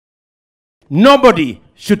Nobody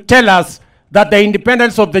should tell us that the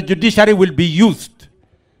independence of the judiciary will be used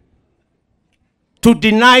to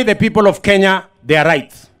deny the people of Kenya their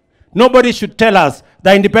rights. Nobody should tell us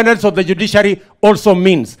the independence of the judiciary also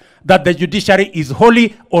means that the judiciary is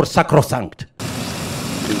holy or sacrosanct.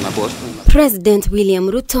 President William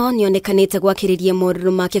Ruto nionekanite gwakiriria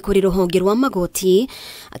moruru make kuri ruhonge rwa magoti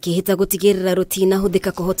akihita gutigirira rutina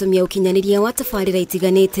huthika kuhotomia ukinyaniria wa tafarira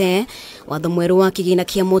itiganite watho mweru wa kigina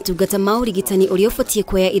kia motungata ma urigitani uria ufatie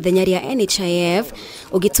kuoya ithenya ria NHIF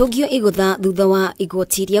ugitugio igutha thutha wa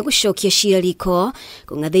igoti ria gucokia CIRA RIKO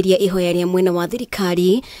kungathiria ihoya ria mwena wa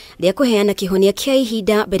thirikari ria kuheana kihonia kia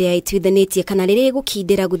ihinda mbere ya ituithanitie kana riria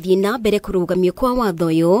gukindira guthii na mbere kurugamio kwa watho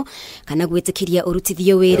uyu kana gwitikiria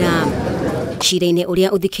urutithio wira. Cira-inĩ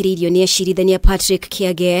uria uthikiririo ni acirithania Patrick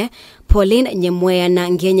Kiage, Pauline Nyamweya na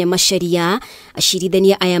Ngenya Macharia.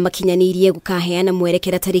 Acirithania aya makinyaniirie gukaheana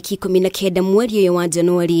mwerekera tariki 19 mweri uyu wa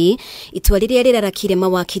Januari itua riria rirarakire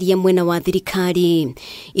mawakiria mwena wa thirikari.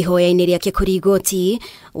 Ihoya-inĩ riake kuri Igoti,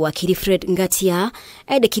 wakiri Fred Ngatia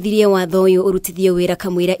endekithirie watho uyu urutithio wira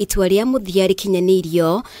kamwira itua ria muthia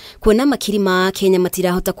rikinyaniirio kuona makiri ma Kenya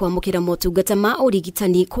matirahota kwamukira motungata ma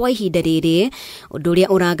urigitani kwa ihinda riri undu uria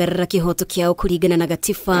uragarara kihoto kiao kuringana na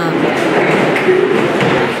gatiba.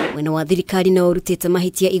 Mwena wa thirikari na urutite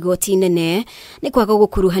mahitia igoti nene ni kwaga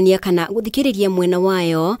gukuruhania kana guthikiriria mwena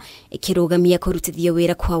wayo ikirugamia kurutithio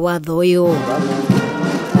wira kwa watho uyu.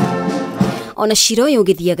 Ona cira uyu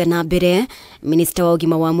ugithiaga na mbere, Minister wa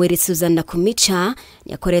ugima wa mwiri Susan Nakumicha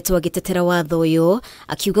ni akoretwo agitetera watho uyu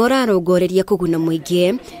akiuga urarongoreria kuguna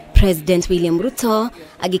muingi. President William Ruto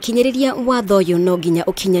agikinyiriria watho uyu no nginya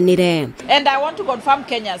ukinyanire. And I want to confirm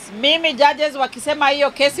Kenyans, mimi judges wakisema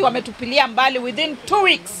hiyo kesi wametupilia mbali, within 2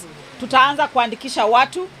 weeks tutaanza kuandikisha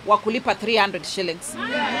watu wa kulipa 300 shillings.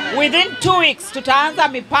 Within 2 weeks tutaanza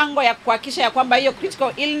mipango ya kuhakikisha ya kwamba hiyo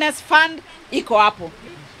critical illness fund iko hapo.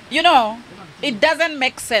 You know, it doesn't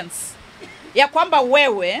make sense ya kwamba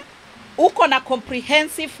wewe uko na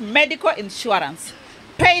comprehensive medical insurance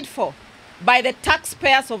paid for by the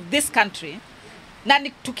taxpayers of this country, na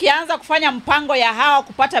tukianza kufanya mpango ya hawa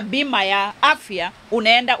kupata bima ya afya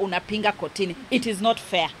unaenda unapinga kotini. It is not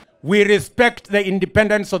fair. We respect the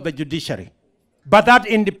independence of the judiciary, but that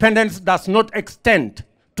independence does not extend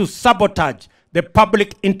to sabotage the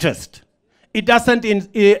public interest. It doesn't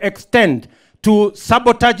extend to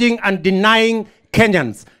sabotaging and denying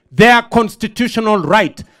Kenyans their constitutional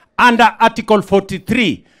right under Article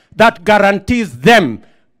 43 that guarantees them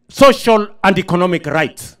social and economic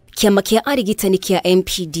rights. Kiama kia arigitani kia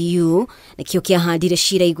MPDU nikio kiahandire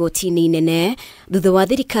cira igoti-ini inene thutha wa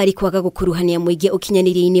thirikari kwaga gukuruhania muingi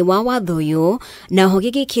ukinyaniria-ini wa watho uyu na ho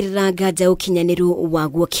gigikirira nganja ukinyaniru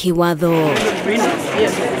waguo kiwatho.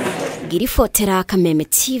 Ngiribotera Kameme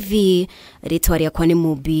TV, ritwa riakwa ni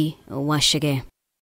Mubi Wachege.